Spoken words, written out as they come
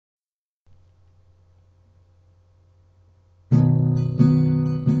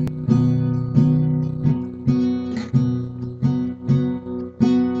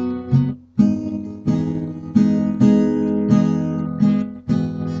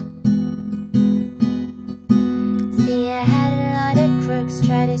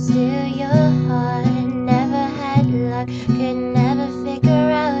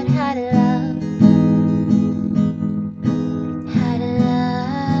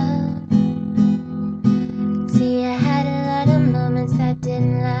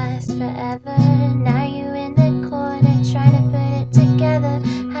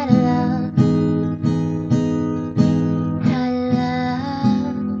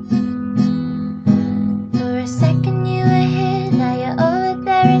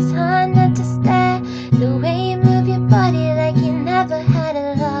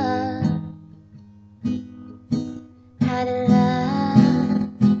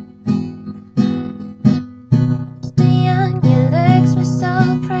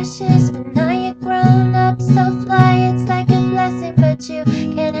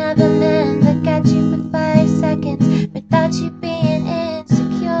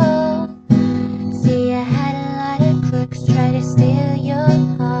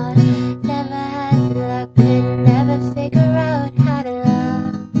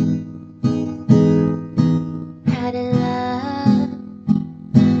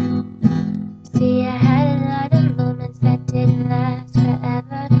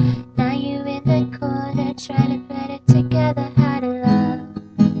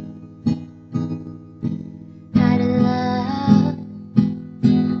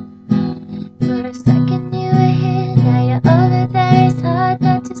a second you were here, now you're over there. It's hard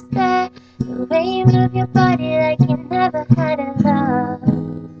not to stare. The way you move your body like you never had a love.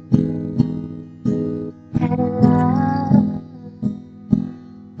 Had a love.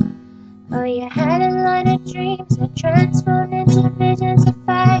 Oh, you had a lot of dreams that transformed into visions of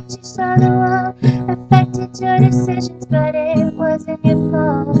fight. You saw the world affected your decisions, but it wasn't your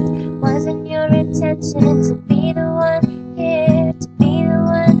fault. Wasn't your intention to be the one here, to be the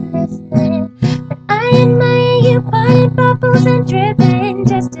one listening. But I admire you, burning bubbles and dripping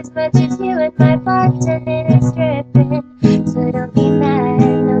just as much as you and my bartending.